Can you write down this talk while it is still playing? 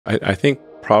I think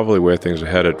probably where things are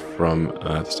headed from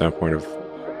the standpoint of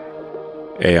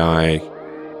AI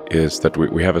is that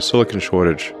we have a silicon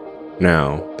shortage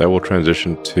now that will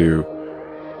transition to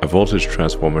a voltage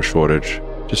transformer shortage,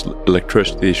 just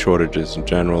electricity shortages in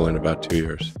general in about 2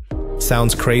 years.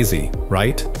 Sounds crazy,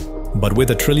 right? But with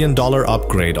 $1 trillion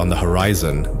upgrade on the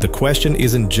horizon, the question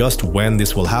isn't just when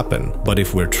this will happen, but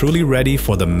if we're truly ready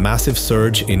for the massive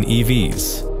surge in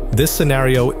EVs. This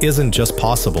scenario isn't just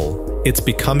possible, it's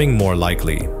becoming more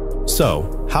likely.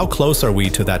 So, how close are we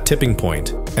to that tipping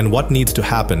point, and what needs to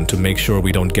happen to make sure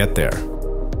we don't get there?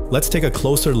 Let's take a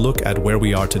closer look at where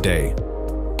we are today.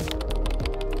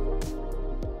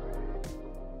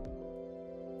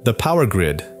 The power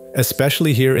grid,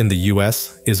 especially here in the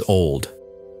US, is old.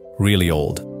 Really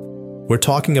old. We're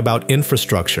talking about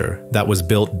infrastructure that was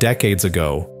built decades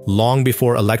ago, long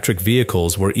before electric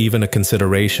vehicles were even a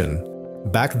consideration.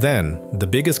 Back then, the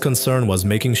biggest concern was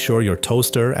making sure your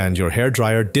toaster and your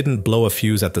hairdryer didn't blow a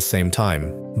fuse at the same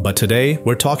time. But today,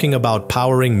 we're talking about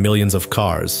powering millions of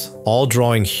cars, all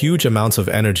drawing huge amounts of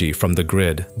energy from the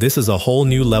grid. This is a whole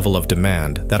new level of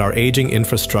demand that our aging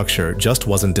infrastructure just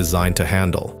wasn't designed to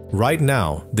handle. Right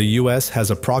now, the US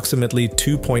has approximately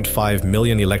 2.5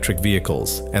 million electric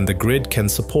vehicles, and the grid can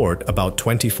support about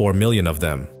 24 million of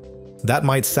them. That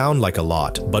might sound like a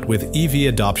lot, but with EV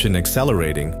adoption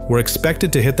accelerating, we're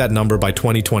expected to hit that number by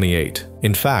 2028.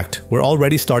 In fact, we're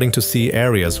already starting to see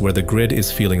areas where the grid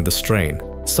is feeling the strain.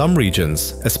 Some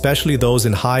regions, especially those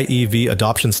in high EV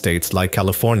adoption states like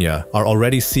California, are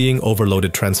already seeing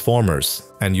overloaded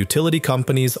transformers, and utility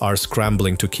companies are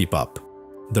scrambling to keep up.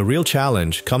 The real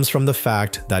challenge comes from the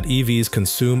fact that EVs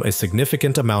consume a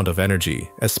significant amount of energy,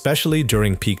 especially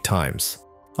during peak times.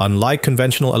 Unlike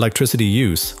conventional electricity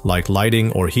use, like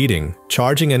lighting or heating,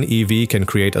 charging an EV can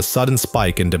create a sudden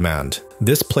spike in demand.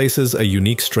 This places a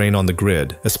unique strain on the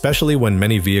grid, especially when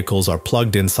many vehicles are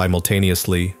plugged in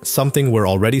simultaneously, something we're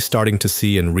already starting to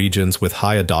see in regions with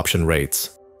high adoption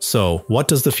rates. So, what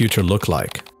does the future look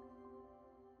like?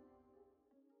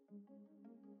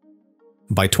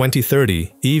 By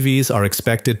 2030, EVs are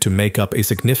expected to make up a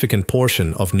significant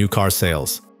portion of new car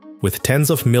sales, with tens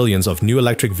of millions of new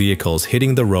electric vehicles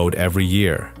hitting the road every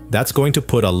year. That's going to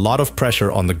put a lot of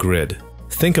pressure on the grid.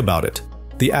 Think about it.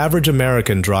 The average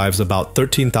American drives about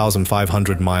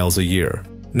 13,500 miles a year.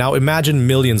 Now imagine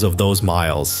millions of those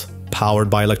miles powered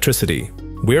by electricity.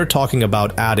 We're talking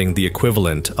about adding the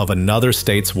equivalent of another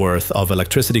state's worth of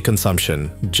electricity consumption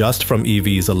just from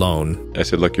EVs alone. I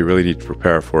said, look, you really need to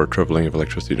prepare for a tripling of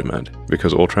electricity demand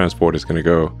because all transport is going to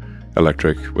go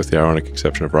electric, with the ironic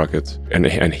exception of rockets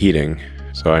and heating.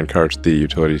 So I encourage the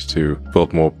utilities to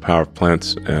build more power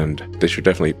plants, and they should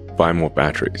definitely buy more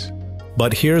batteries.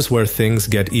 But here's where things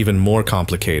get even more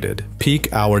complicated.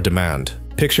 Peak hour demand.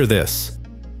 Picture this.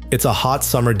 It's a hot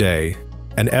summer day,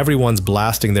 and everyone's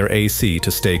blasting their AC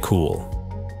to stay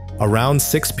cool. Around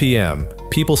 6 p.m.,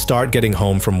 people start getting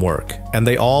home from work, and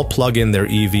they all plug in their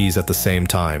EVs at the same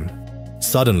time.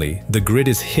 Suddenly, the grid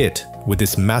is hit with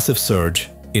this massive surge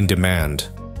in demand.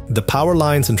 The power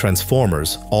lines and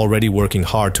transformers, already working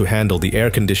hard to handle the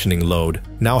air conditioning load,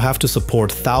 now have to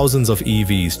support thousands of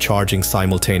EVs charging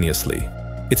simultaneously.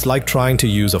 It's like trying to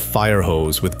use a fire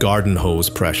hose with garden hose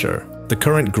pressure. The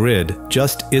current grid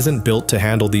just isn't built to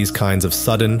handle these kinds of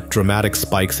sudden, dramatic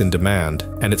spikes in demand,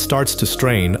 and it starts to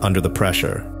strain under the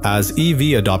pressure. As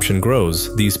EV adoption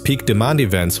grows, these peak demand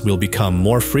events will become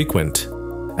more frequent,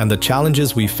 and the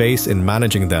challenges we face in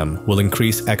managing them will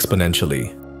increase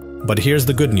exponentially. But here's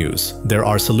the good news. There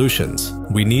are solutions.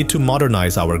 We need to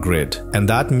modernize our grid, and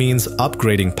that means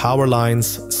upgrading power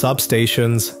lines,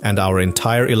 substations, and our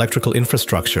entire electrical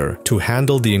infrastructure to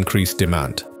handle the increased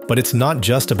demand. But it's not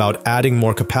just about adding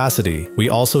more capacity. We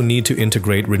also need to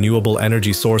integrate renewable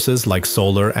energy sources like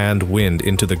solar and wind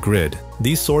into the grid.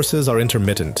 These sources are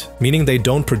intermittent, meaning they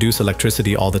don't produce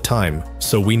electricity all the time.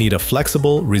 So we need a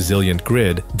flexible, resilient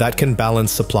grid that can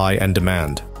balance supply and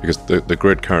demand. Because the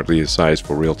grid currently is sized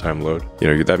for real-time load.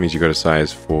 That means you got to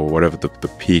size for whatever the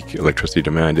peak electricity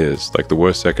demand is, like the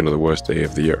worst second or the worst day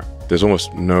of the year. There's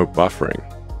almost no buffering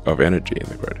of energy in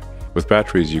the grid. With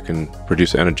batteries, you can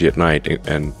produce energy at night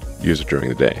and use it during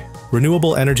the day.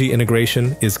 Renewable energy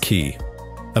integration is key.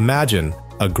 Imagine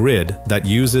a grid that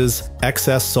uses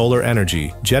excess solar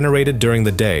energy generated during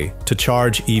the day to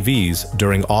charge EVs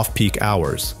during off-peak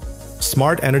hours.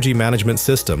 Smart energy management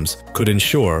systems could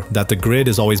ensure that the grid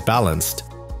is always balanced,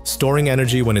 storing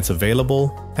energy when it's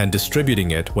available and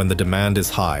distributing it when the demand is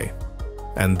high.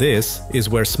 And this is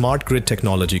where smart grid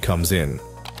technology comes in.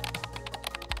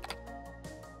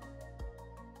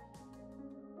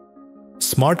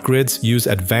 Smart grids use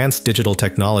advanced digital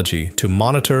technology to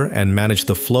monitor and manage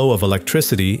the flow of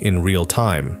electricity in real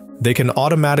time. They can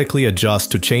automatically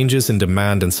adjust to changes in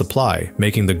demand and supply,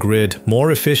 making the grid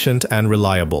more efficient and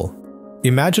reliable.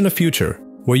 Imagine a future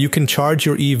where you can charge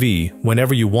your EV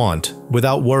whenever you want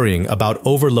without worrying about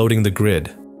overloading the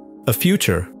grid. A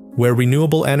future where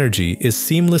renewable energy is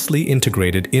seamlessly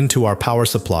integrated into our power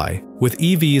supply, with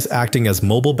EVs acting as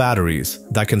mobile batteries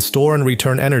that can store and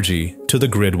return energy to the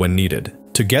grid when needed.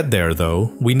 To get there,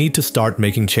 though, we need to start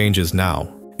making changes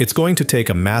now. It's going to take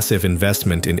a massive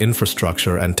investment in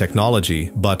infrastructure and technology,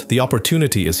 but the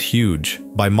opportunity is huge.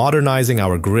 By modernizing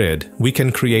our grid, we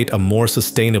can create a more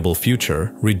sustainable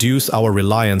future, reduce our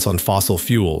reliance on fossil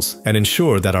fuels, and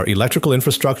ensure that our electrical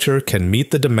infrastructure can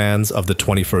meet the demands of the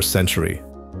 21st century.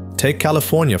 Take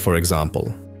California, for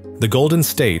example. The Golden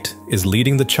State is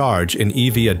leading the charge in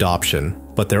EV adoption,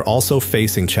 but they're also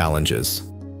facing challenges.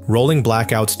 Rolling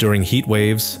blackouts during heat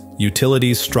waves,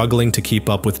 utilities struggling to keep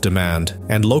up with demand,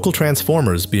 and local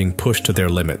transformers being pushed to their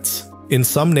limits. In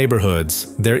some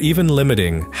neighborhoods, they're even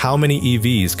limiting how many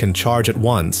EVs can charge at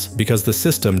once because the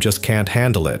system just can't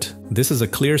handle it. This is a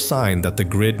clear sign that the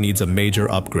grid needs a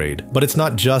major upgrade. But it's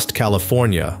not just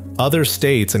California. Other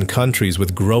states and countries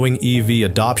with growing EV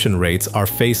adoption rates are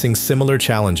facing similar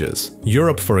challenges.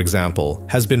 Europe, for example,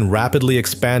 has been rapidly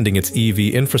expanding its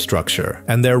EV infrastructure,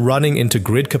 and they're running into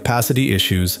grid capacity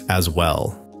issues as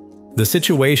well. The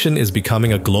situation is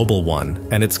becoming a global one,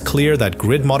 and it's clear that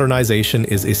grid modernization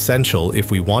is essential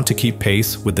if we want to keep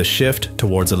pace with the shift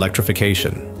towards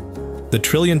electrification. The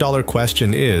trillion-dollar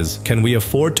question is, can we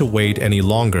afford to wait any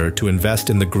longer to invest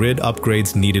in the grid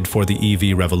upgrades needed for the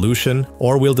EV revolution,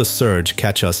 or will the surge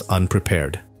catch us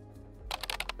unprepared?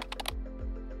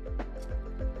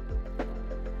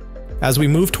 As we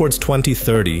move towards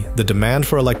 2030, the demand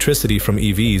for electricity from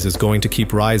EVs is going to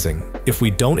keep rising. If we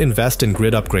don't invest in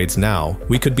grid upgrades now,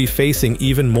 we could be facing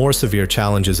even more severe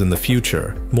challenges in the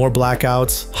future. More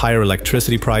blackouts, higher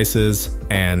electricity prices,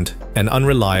 and an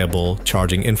unreliable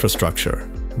charging infrastructure.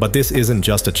 But this isn't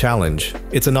just a challenge,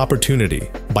 it's an opportunity.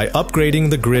 By upgrading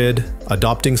the grid,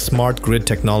 adopting smart grid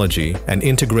technology, and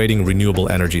integrating renewable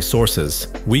energy sources,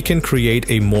 we can create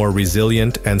a more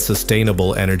resilient and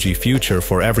sustainable energy future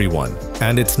for everyone.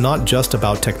 And it's not just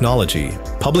about technology.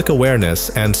 Public awareness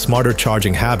and smarter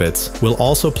charging habits will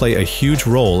also play a huge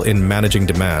role in managing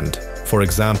demand. For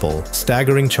example,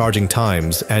 staggering charging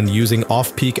times and using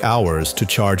off-peak hours to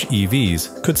charge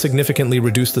EVs could significantly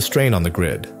reduce the strain on the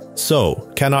grid. So,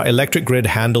 can our electric grid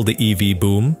handle the EV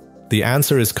boom? The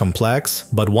answer is complex,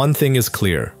 but one thing is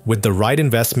clear. With the right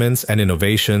investments and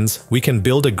innovations, we can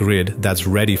build a grid that's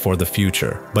ready for the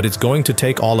future. But it's going to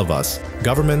take all of us,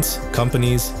 governments,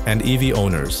 companies, and EV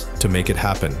owners, to make it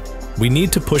happen. We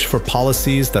need to push for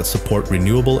policies that support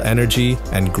renewable energy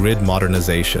and grid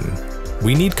modernization.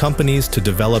 We need companies to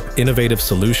develop innovative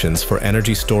solutions for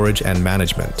energy storage and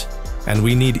management. And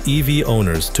we need EV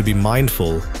owners to be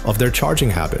mindful of their charging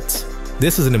habits.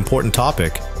 This is an important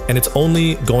topic, and it's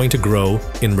only going to grow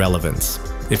in relevance.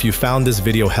 If you found this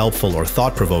video helpful or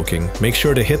thought-provoking, make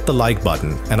sure to hit the like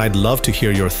button, and I'd love to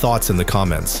hear your thoughts in the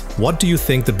comments. What do you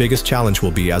think the biggest challenge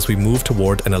will be as we move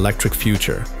toward an electric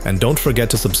future? And don't forget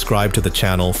to subscribe to the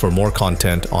channel for more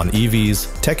content on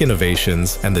EVs, tech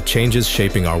innovations, and the changes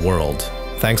shaping our world.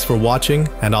 Thanks for watching,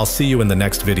 and I'll see you in the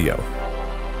next video.